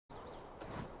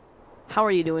How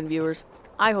are you doing, viewers?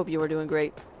 I hope you are doing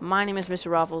great. My name is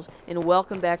Mr. Raffles, and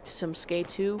welcome back to some Skate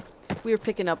 2. We are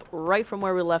picking up right from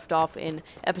where we left off in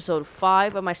episode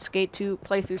 5 of my Skate 2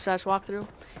 playthrough / walkthrough,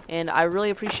 and I really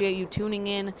appreciate you tuning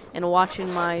in and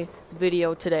watching my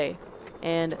video today.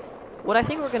 And what I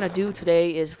think we're going to do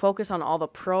today is focus on all the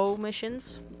pro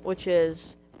missions, which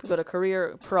is, if we go to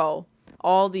career pro,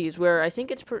 all these, where I think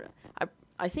it's,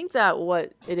 I think that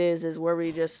what it is where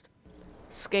we just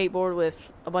skateboard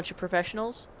with a bunch of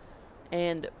professionals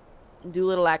and do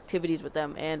little activities with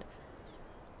them. And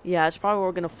yeah, it's probably what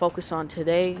we're going to focus on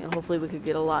today, and hopefully we could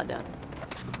get a lot done.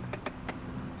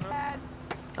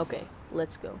 Okay,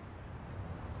 let's go.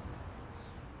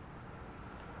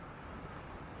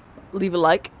 Leave a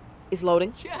like. It's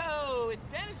loading. Yo, it's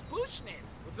Dennis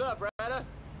Buchnitz. What's up, Brada?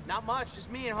 Not much, just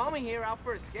me and homie here out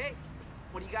for a skate.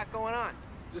 What do you got going on?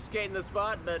 Just skating the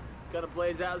spot, but gonna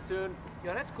blaze out soon.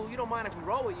 Yo, that's cool. You don't mind if we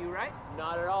roll with you, right?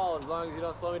 Not at all, as long as you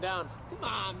don't slow me down. Come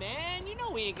on, man. You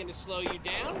know we ain't gonna slow you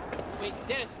down. Wait,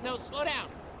 Dennis, no, slow down.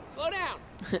 Slow down.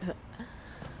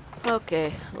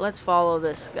 Okay, let's follow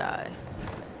this guy.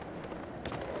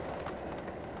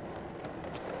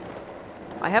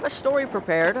 I have a story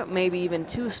prepared, maybe even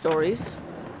 2 stories.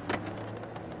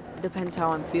 Depends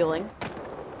how I'm feeling.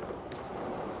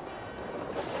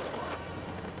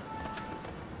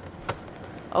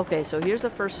 Okay, so here's the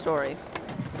first story.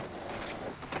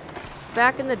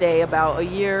 Back in the day, about a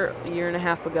year and a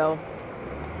half ago,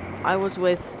 I was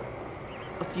with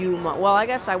a few well, I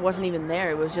guess I wasn't even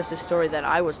there. It was just a story that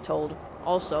I was told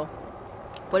also.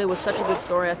 But it was such a good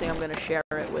story, I think I'm going to share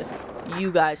it with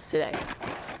you guys today.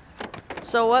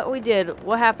 So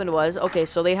what happened was, okay,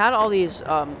 so they had all these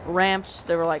ramps.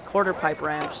 They were like quarter pipe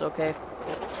ramps, okay?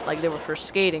 Like they were for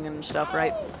skating and stuff,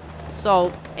 right?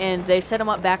 So, and they set them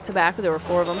up back to back. There were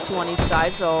 4 of them, 2 on each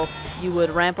side. So you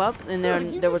would ramp up, and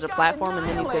then there was a platform, and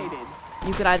then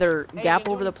you could either gap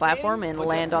over the platform and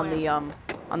land on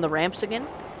the ramps again,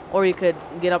 or you could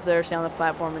get up there, stay on the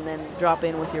platform, and then drop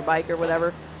in with your bike or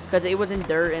whatever, because it was in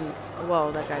dirt. And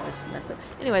whoa, that guy just messed up.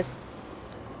 Anyways,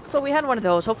 so we had one of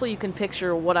those. Hopefully you can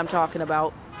picture what I'm talking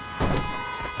about.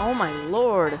 Oh my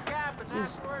lord,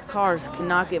 these cars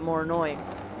cannot get more annoying.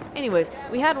 Anyways,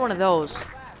 we had one of those,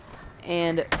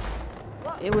 and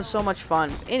it was so much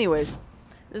fun. Anyways,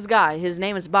 this guy, his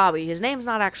name is Bobby. His name's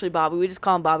not actually Bobby. We just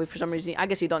call him Bobby for some reason. I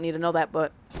guess you don't need to know that,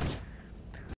 but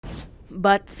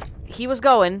he was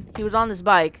on this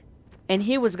bike, and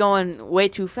he was going way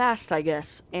too fast, I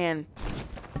guess. And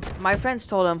my friends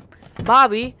told him,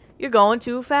 Bobby, you're going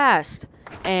too fast.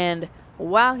 And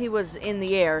while he was in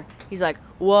the air, he's like,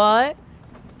 what?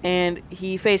 And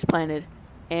he face planted.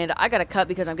 And I gotta cut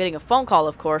because I'm getting a phone call,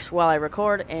 of course, while I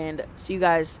record, and see you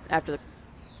guys after the...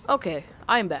 Okay,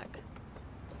 I'm back.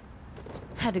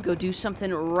 Had to go do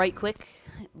something right quick,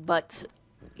 but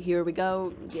here we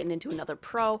go, getting into another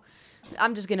pro.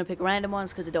 I'm just gonna pick random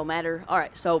ones because it don't matter.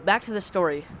 Alright, so back to the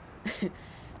story.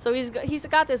 So he's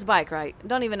got this bike, right?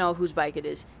 Don't even know whose bike it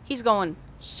is. He's going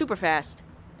super fast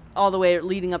all the way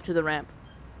leading up to the ramp.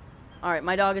 Alright,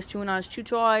 my dog is chewing on his chew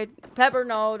toy. Pepper,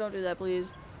 no, don't do that,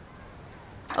 please.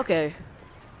 Okay,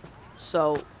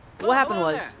 so what happened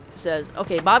was, it says,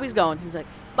 okay, Bobby's going. He's like,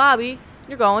 Bobby,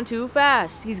 you're going too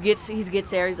fast. He gets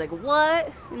there. He's like,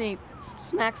 what? And he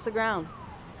smacks the ground.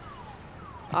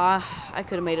 I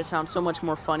could have made it sound so much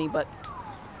more funny, but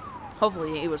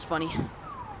hopefully it was funny.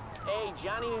 Hey,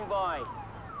 Johnny, boy.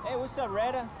 Hey, what's up,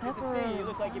 Rada? Good to see you. You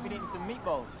look like you've been eating some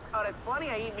meatballs. Oh, that's funny.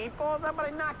 I eat meatballs. How about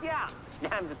I knock you out? Yeah,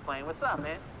 I'm just playing. What's up,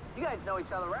 man? You guys know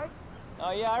each other, right?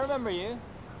 Oh, yeah, I remember you.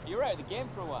 You were out of the game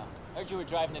for a while. Heard you were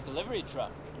driving a delivery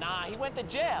truck. Nah, he went to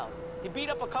jail. He beat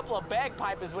up a couple of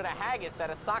bagpipers with a haggis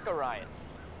at a soccer riot.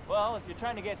 Well, if you're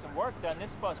trying to get some work done,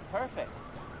 this spot's perfect.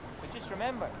 But just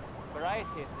remember,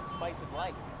 variety is the spice of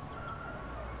life.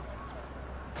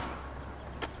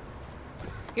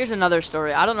 Here's another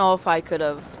story. I don't know if I could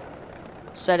have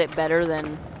said it better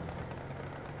than...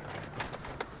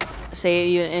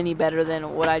 say it any better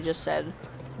than what I just said.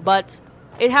 But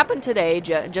it happened today,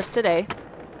 just today.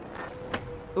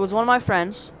 It was one of my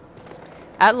friends.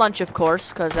 At lunch, of course,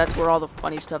 because that's where all the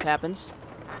funny stuff happens.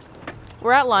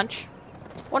 We're at lunch.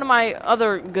 One of my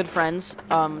other good friends,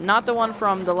 not the one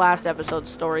from the last episode's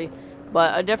story,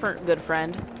 but a different good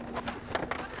friend.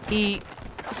 He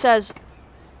says,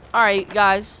 alright,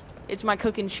 guys, it's my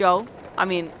cooking show. I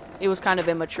mean, it was kind of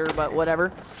immature, but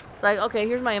whatever. It's like, okay,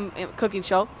 here's my cooking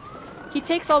show. He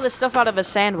takes all this stuff out of a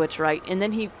sandwich, right? And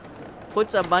then he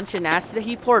puts a bunch of nasty...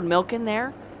 He poured milk in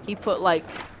there. He put, like...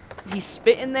 He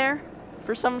spit in there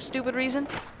for some stupid reason.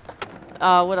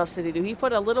 What else did he do? He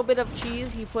put a little bit of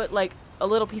cheese. He put, like, a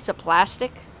little piece of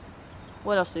plastic.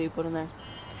 What else did he put in there?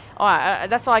 Oh,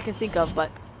 that's all I can think of.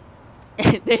 But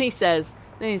then he says,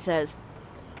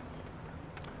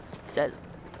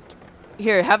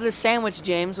 here, have this sandwich,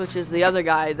 James, which is the other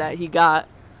guy that he got,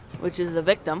 which is the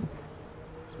victim.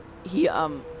 He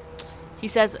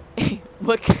says,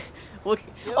 what?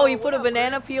 Oh, he put a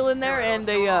banana peel in there and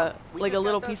a like a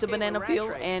little piece of banana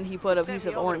peel, and he put a piece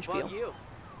of orange peel.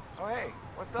 Oh, hey,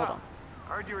 what's Hold up? on.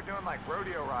 I heard you were doing like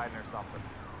rodeo riding or something.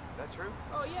 Is that true?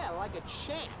 Oh yeah, like a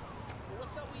champ. Well,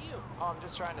 what's up with you? Oh, I'm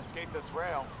just trying to skate this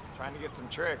rail. Trying to get some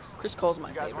tricks. Chris Cole's my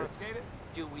You guys favorite. want to skate it?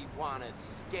 Do we want to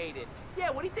skate it?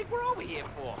 Yeah, what do you think we're over here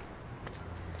for?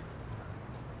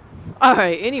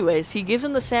 Alright, anyways, he gives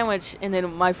him the sandwich, and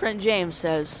then my friend James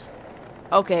says,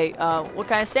 okay, what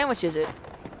kind of sandwich is it?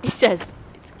 He says,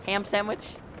 it's ham sandwich.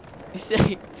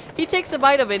 He takes a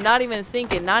bite of it, not even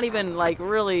thinking, not even, like,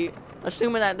 really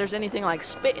assuming that there's anything like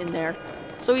spit in there.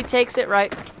 So he takes it,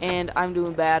 right, and I'm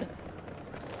doing bad.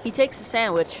 He takes the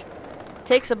sandwich,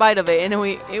 takes a bite of it, and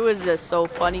it was just so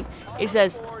funny. He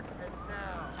says,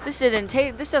 this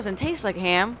doesn't taste like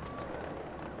ham.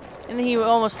 And he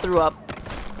almost threw up.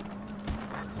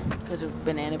 Because of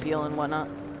banana peel and whatnot.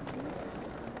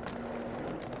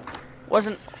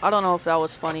 I don't know if that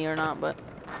was funny or not, but.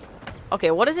 Okay,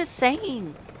 what is it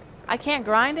saying? I can't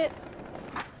grind it?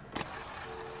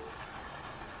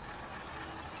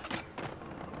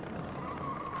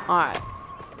 Alright.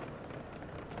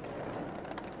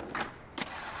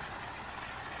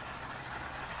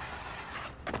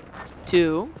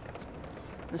 Two.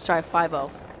 Let's try 5-0.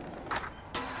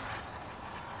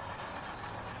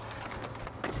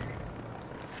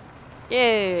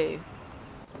 Yay!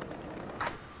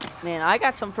 Man, I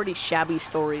got some pretty shabby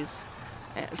stories.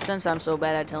 Since I'm so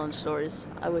bad at telling stories,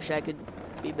 I wish I could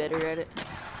be better at it.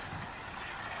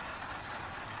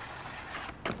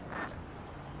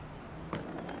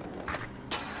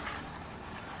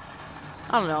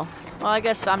 I don't know. Well, I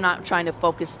guess I'm not trying to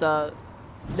focus the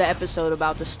episode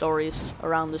about the stories,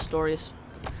 around the stories.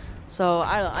 So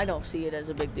I don't see it as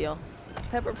a big deal.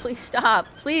 Pepper, please stop.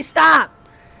 Please stop.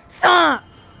 Stop.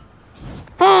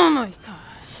 Oh my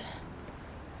gosh.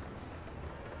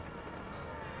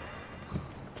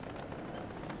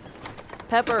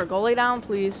 Pepper, go lay down,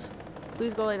 please.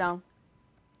 Please go lay down.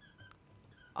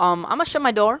 I'm gonna shut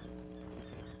my door.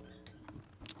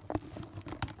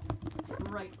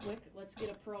 Right quick. Let's get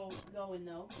a pro going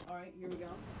though. Alright, here we go.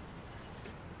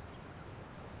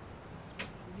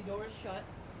 The door is shut.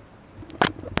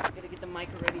 Gotta get the mic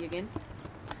ready again.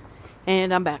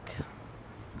 And I'm back.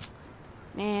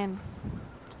 Man.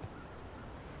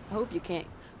 I hope you can't.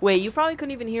 Wait, you probably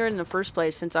couldn't even hear it in the first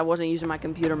place since I wasn't using my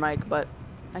computer mic, but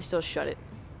I still shut it.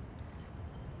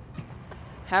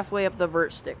 Halfway up the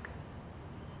vert stick.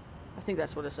 I think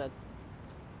that's what it said.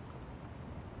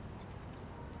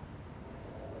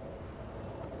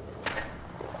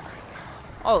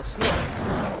 Oh, snip.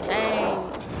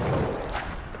 Dang.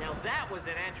 Now that was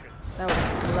an entrance. That was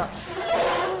lush.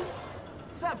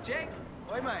 What's up, Jake?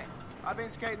 Wait, mate. I've been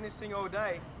skating this thing all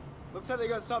day. Looks like they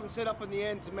got something set up in the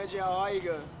end to measure how high you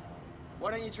go.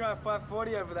 Why don't you try a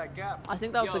 540 over that gap? I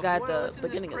think that was Yo, the guy if at you wanna the listen to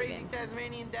beginning of the this game. crazy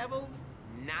Tasmanian devil,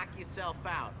 knock yourself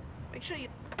out. Make sure you...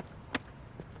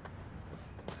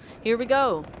 Here we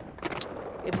go.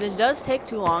 If this does take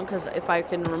too long, because if I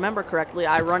can remember correctly,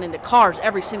 I run into cars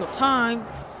every single time.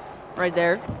 Right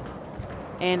there.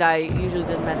 And I usually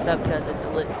just mess up because it's a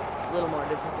little more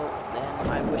difficult than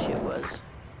I wish it was.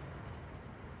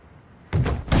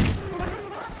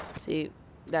 See,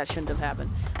 that shouldn't have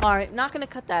happened. Alright, not going to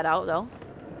cut that out, though.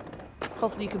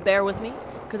 Hopefully you can bear with me,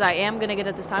 because I am going to get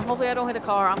it this time. Hopefully I don't hit a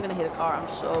car. I'm going to hit a car. I'm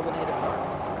so going to hit a car.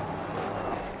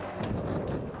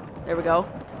 There we go.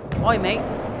 Oi, mate.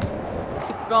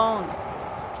 Keep it going.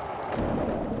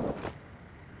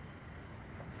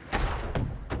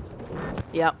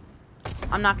 Yep.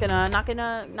 I'm not gonna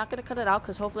cut it out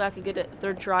because hopefully I can get it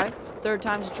third try. Third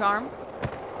time's a charm.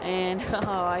 And oh,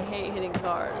 I hate hitting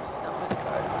cars. Don't hit a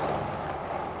car.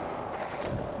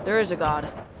 There is a God.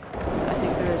 I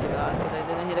think there is a God because I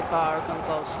didn't hit a car or come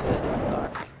close to hitting a car.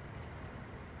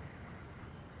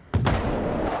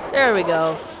 There we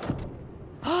go.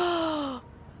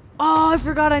 Oh, I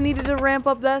forgot I needed to ramp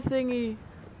up that thingy.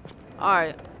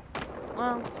 Alright.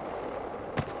 Well,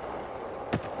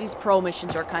 these pro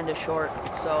missions are kind of short,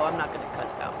 so I'm not going to cut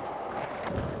it out.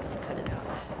 Cut it out.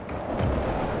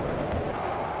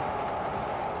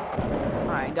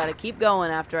 Alright, got to keep going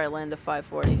after I land the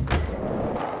 540.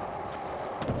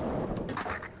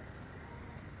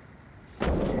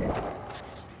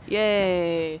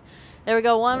 Yay. There we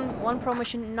go. One pro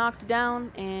mission knocked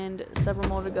down and several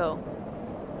more to go.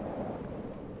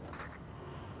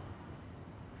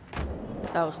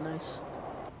 That was nice.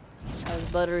 That's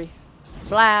buttery.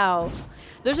 Blow.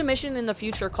 There's a mission in the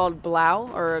future called Blow,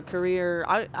 or a career.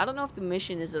 I don't know if the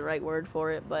mission is the right word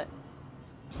for it, but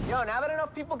Yo, now that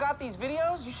enough people got these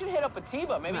videos, you should hit up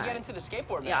Atiba. Maybe Right. get into the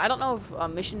skateboard. yeah, I don't know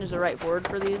if mission is the right word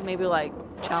for these. Maybe like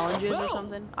challenges or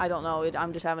something. I don't know.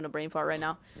 I'm just having a brain fart right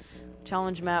now.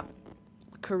 Challenge map,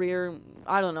 career.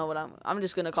 I don't know what I'm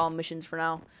just gonna call them missions for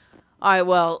now. All right.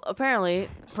 Well, apparently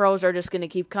pros are just gonna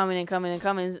keep coming and coming and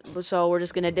coming. So we're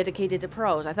just gonna dedicate it to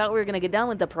pros. I thought we were gonna get done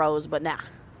with the pros, but nah.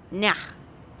 We're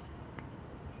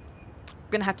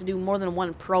gonna have to do more than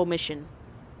one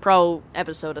pro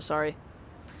episode. Sorry.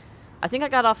 I think I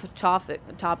got off of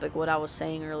topic what I was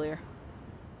saying earlier.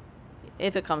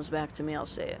 If it comes back to me, I'll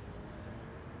say it.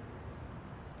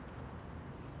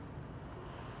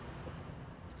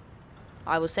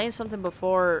 I was saying something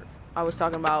before. I was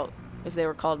talking about if they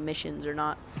were called missions or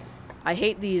not. I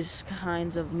hate these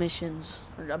kinds of missions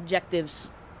or objectives.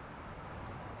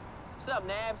 What's up,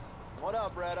 Nabs? What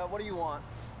up, Retta? What do you want?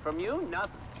 From you?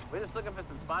 Nothing. We're just looking for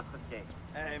some spots to skate.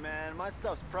 Hey, man, my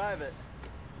stuff's private.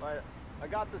 But I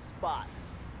got the spot.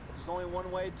 There's only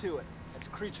one way to it. It's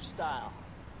creature style.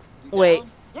 You Wait.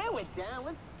 down? Yeah, we're down.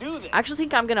 Let's do this. I actually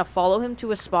think I'm gonna follow him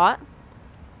to a spot,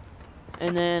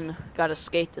 and then gotta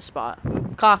skate the spot.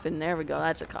 Coffin. There we go.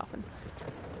 That's a coffin.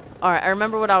 All right. I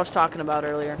remember what I was talking about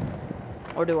earlier,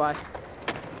 or do I?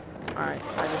 All right.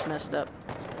 I just messed up.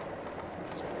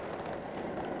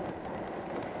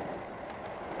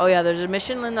 Oh yeah, there's a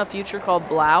mission in the future called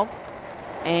Blow,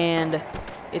 and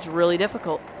it's really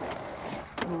difficult.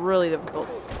 Really difficult.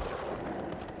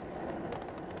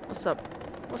 What's up?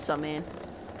 What's up, man?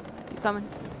 You coming?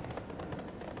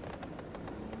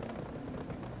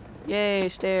 Yay,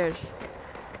 stairs.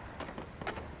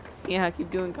 Yeah, I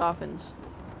keep doing coffins.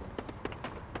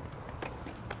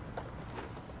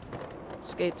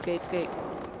 Skate, skate, skate.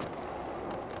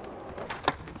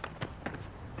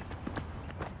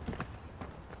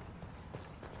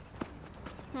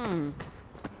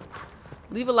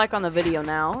 Leave a like on the video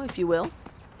now, if you will.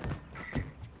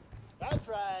 That's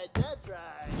right. That's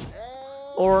right.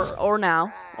 Hey. Or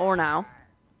now. Or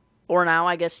now,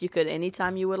 I guess you could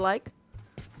anytime you would like.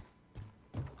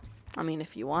 I mean,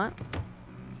 if you want.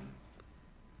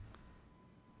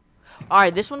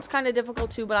 Alright, this one's kind of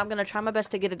difficult too, but I'm going to try my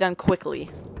best to get it done quickly.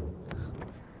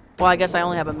 Well, I guess I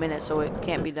only have a minute, so it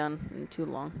can't be done in too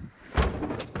long.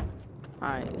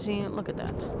 Alright, see, look at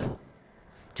that.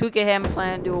 Tweak a hand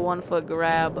plant, do a 1 foot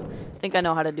grab. I think I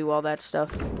know how to do all that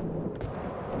stuff.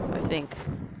 I think.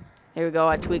 Here we go,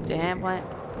 I tweaked a hand plant.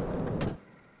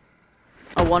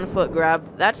 A 1 foot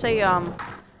grab. That's a,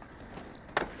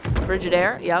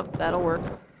 Frigidaire. Yep, that'll work.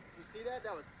 Did you see that?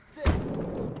 That was sick.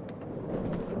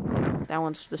 That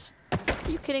one's this. Are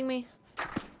you kidding me?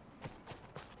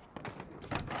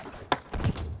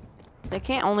 They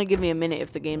can't only give me a minute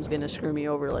if the game's gonna screw me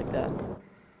over like that.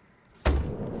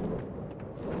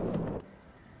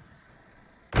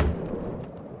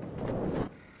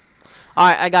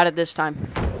 Alright, I got it this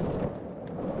time.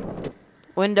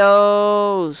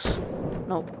 Windows.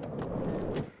 Nope.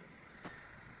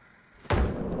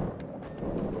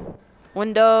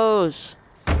 Windows.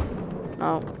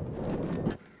 No.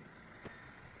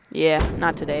 Yeah,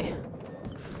 not today.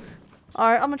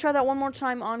 Alright, I'm gonna try that one more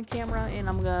time on camera, and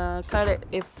I'm gonna cut it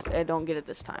if I don't get it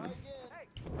this time.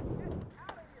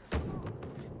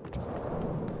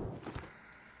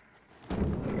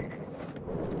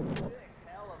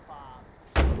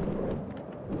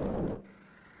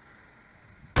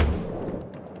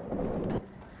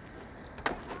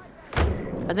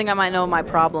 I think I might know my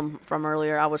problem from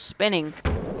earlier. I was spinning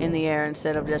in the air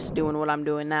instead of just doing what I'm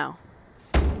doing now.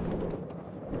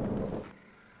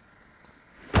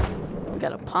 We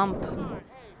got a pump.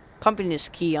 Pumping is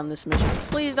key on this mission.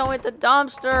 Please don't hit the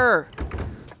dumpster.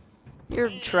 You're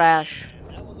trash.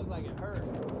 That one looked like it hurt.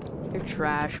 You're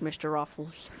trash, Mr.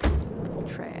 Ruffles.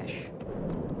 Trash.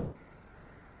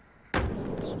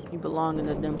 You belong in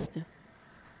the dumpster.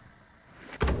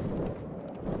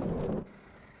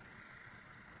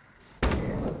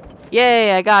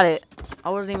 Yay, I got it. I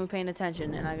wasn't even paying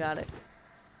attention, and I got it.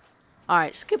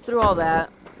 Alright, skip through all that.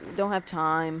 Don't have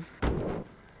time.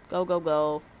 Go, go,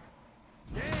 go.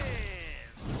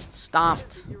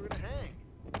 Stomped. You were gonna hang.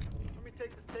 Let me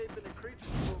take this tape into creatures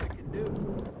and see what we can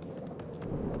do.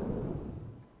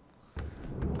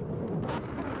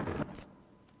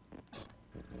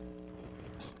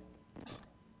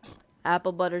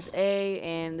 Apple Butters A,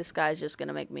 and this guy's just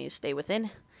gonna make me stay within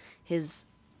his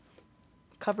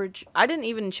coverage. I didn't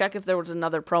even check if there was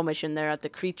another pro mission there at the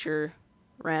creature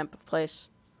ramp place.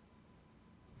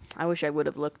 I wish I would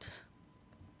have looked.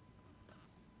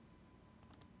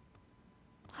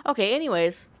 Okay,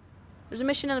 anyways. There's a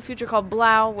mission in the future called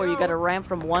Blau where you gotta ramp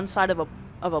from one side of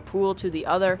a pool to the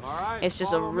other. Alright, It's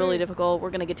just a really difficult.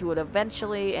 We're gonna get to it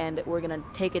eventually, and we're gonna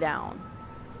take it down.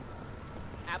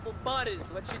 Apple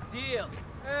Butters, what's your deal?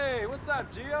 Hey, what's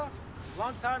up, Gio?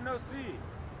 Long time no see.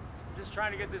 I'm just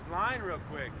trying to get this line real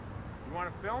quick. You want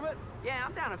to film it? Yeah,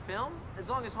 I'm down to film. As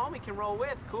long as homie can roll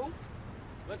with, cool?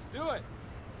 Let's do it.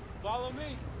 Follow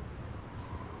me.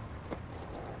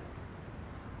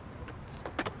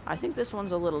 I think this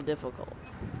one's a little difficult.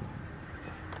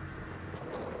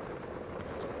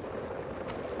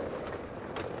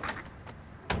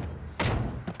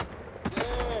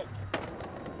 Sick.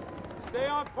 Stay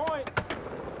on point.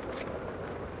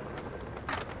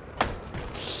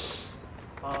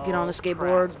 Get on the Oh,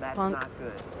 skateboard, crap, that's punk. not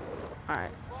good.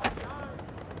 Alright.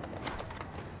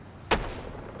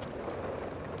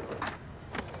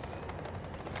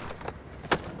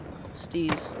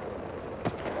 Steez.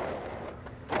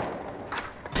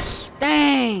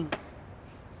 Dang!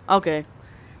 Okay.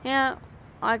 Yeah,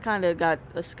 I kind of got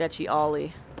a sketchy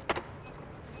ollie.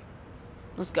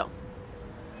 Let's go.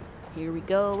 Here we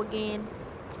go again.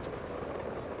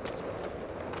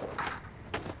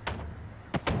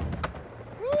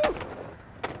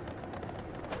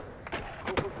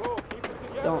 Cool. Keep it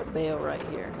together. Don't bail right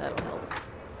here. That'll help.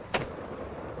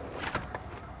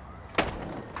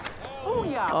 Oh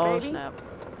yeah, Oh, baby. snap.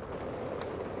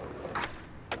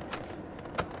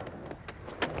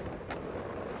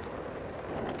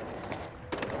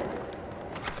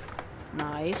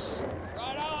 Nice.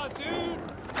 Right on, dude.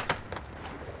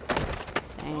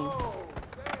 Dang. Oh,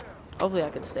 damn. Hopefully I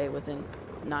could stay within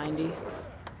 90.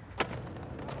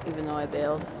 Even though I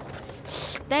bailed.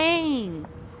 Dang!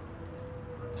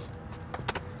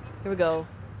 Here we go.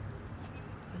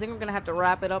 I think I'm gonna have to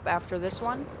wrap it up after this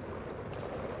one.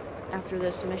 After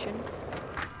this mission.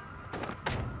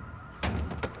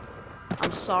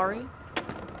 I'm sorry.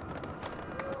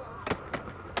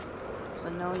 'Cause I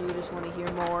know you just want to hear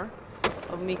more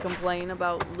of me complain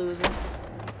about losing.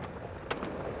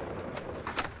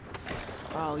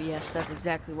 Oh yes, that's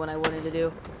exactly what I wanted to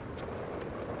do.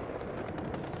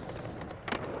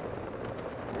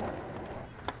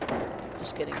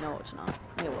 Just kidding, no it's not.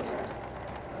 It wasn't.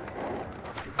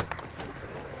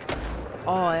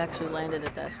 Oh, I actually landed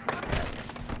at that stage.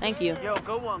 Thank you. Yo,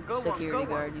 go one, go Security one, go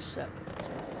guard, one. you suck.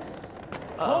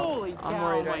 Holy cow, I'm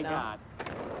worried oh right my now. God.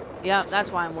 Yeah,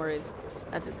 that's why I'm worried.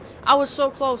 That's it. I was so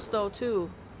close though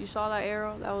too. You saw that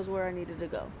arrow? That was where I needed to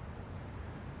go.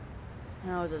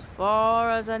 That was as far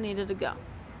as I needed to go.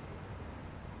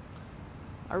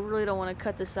 I really don't want to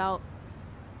cut this out.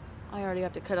 I already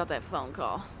have to cut out that phone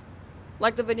call.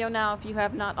 Like the video now if you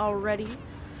have not already.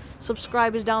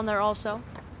 Subscribe is down there also.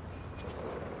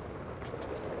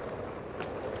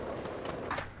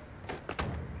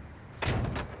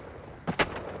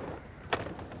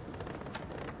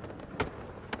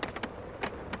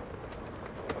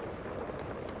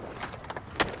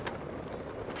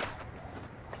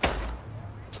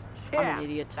 I'm an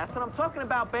idiot. That's what I'm talking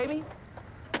about, baby.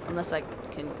 Unless I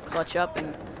can clutch up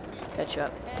and catch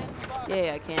up.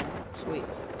 Yeah, I can. Sweet.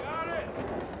 Got it.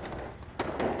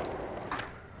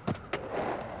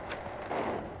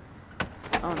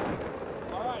 Oh no.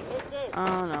 All right, hit this.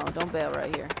 Oh no, don't bail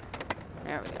right here.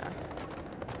 There we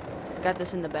go. Got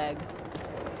this in the bag.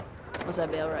 Once I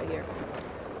bail right here.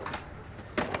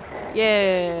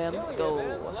 Yeah, let's Killing it,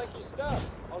 man. go. I like your stuff.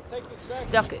 I'll take this back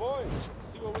Stuck to it. the boys.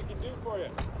 See what we can do for you.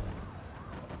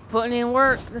 Putting in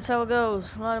work, that's how it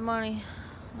goes. A lot of money,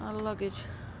 a lot of luggage.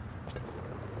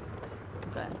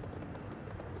 Okay.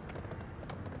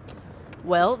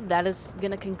 Well, that is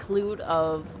gonna conclude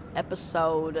of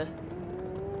episode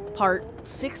part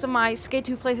 6 of my Skate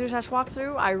 2 playthrough /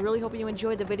 walkthrough. I really hope you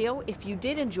enjoyed the video. If you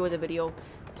did enjoy the video,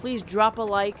 please drop a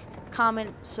like,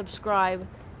 comment, subscribe,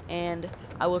 and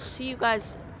I will see you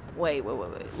guys. Wait.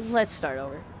 Let's start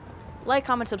over. Like,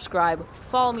 comment, subscribe.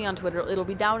 Follow me on Twitter. It'll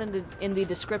be down in the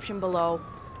description below.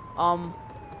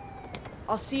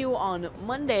 I'll see you on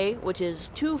Monday, which is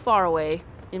too far away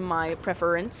in my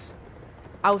preference.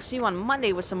 I will see you on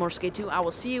Monday with some more Skate 2. I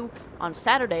will see you on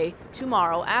Saturday,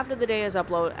 tomorrow, after the day is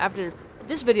uploaded, after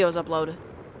this video is uploaded,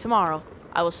 tomorrow.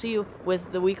 I will see you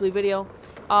with the weekly video.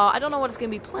 I don't know what it's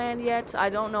going to be planned yet. I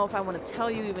don't know if I want to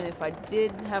tell you, even if I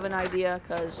did have an idea,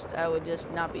 because that would just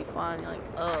not be fun. Like,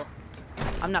 oh,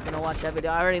 I'm not going to watch that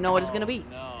video. I already know what it's going to be.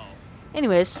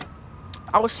 Anyways,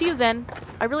 I will see you then.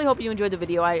 I really hope you enjoyed the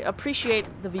video. I appreciate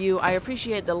the view. I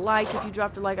appreciate the like if you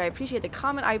dropped a like. I appreciate the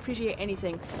comment. I appreciate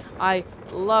anything. I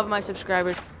love my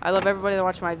subscribers. I love everybody that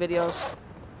watches my videos.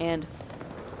 And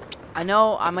I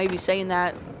know I might be saying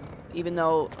that, even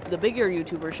though the bigger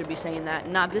YouTubers should be saying that,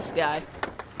 not this guy.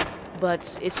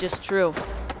 but it's just true.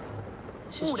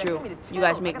 It's just Ooh, that true. gave me the You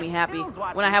guys chills. make I got me the happy. chills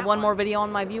watching When I have that one more one. video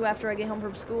on my view after I get home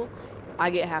from school, I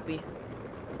get happy.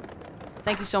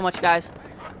 Thank you so much, guys.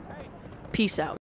 Peace out.